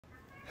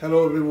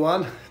Hello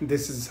everyone,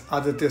 this is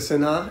Aditya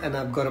Sinha and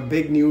I've got a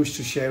big news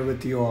to share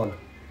with you all.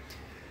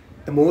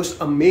 The most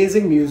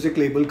amazing music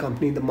label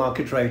company in the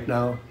market right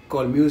now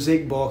called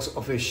Music Box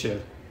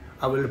Official.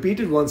 I will repeat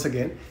it once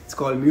again. It's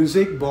called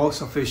Music Box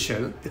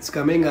Official. It's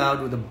coming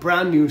out with a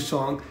brand new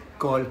song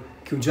called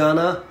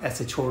jaana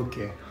aaisey chod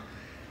ke.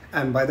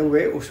 And by the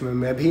way, usme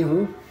main bhi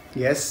hu.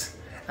 Yes.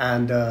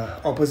 And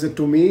opposite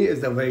to me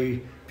is the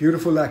very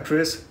beautiful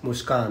actress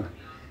Muskan.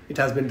 It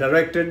has been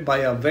directed by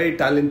a very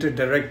talented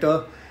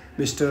director,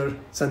 Mr.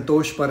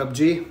 Santosh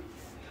Parabji,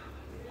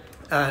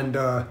 and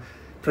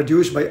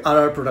produced by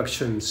RR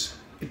Productions.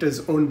 It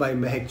is owned by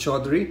Mehak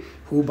Chaudhary,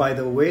 who by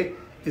the way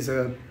is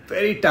a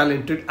very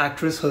talented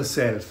actress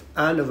herself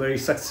and a very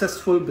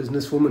successful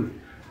businesswoman.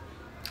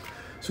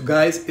 So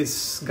guys,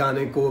 इस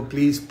गाने को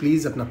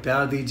please अपना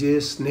प्यार दीजिए,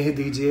 स्नेह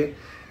दीजिए.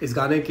 इस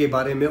गाने के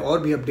बारे में और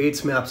भी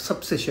अपडेट्स मैं आप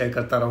सबसे शेयर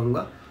करता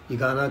रहूँगा. ये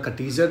गाना का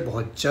टीज़र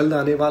बहुत जल्द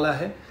आने वाला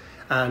है.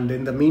 And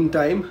in the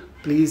meantime,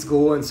 please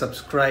go and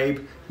subscribe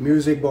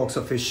Music Box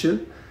Official.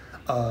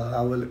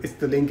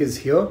 The link is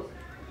here,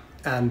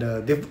 and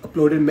they've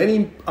uploaded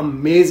many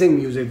amazing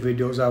music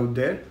videos out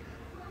there.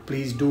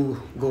 Please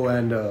do go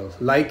and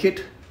like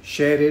it,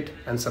 share it,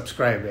 and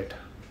subscribe it.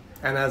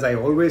 And as I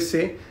always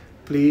say,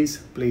 please,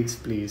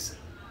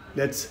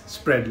 let's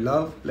spread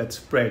love, let's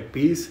spread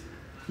peace,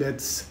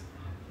 let's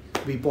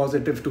be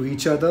positive to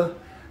each other,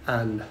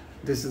 and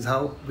this is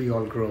how we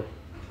all grow.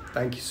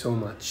 Thank you so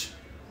much.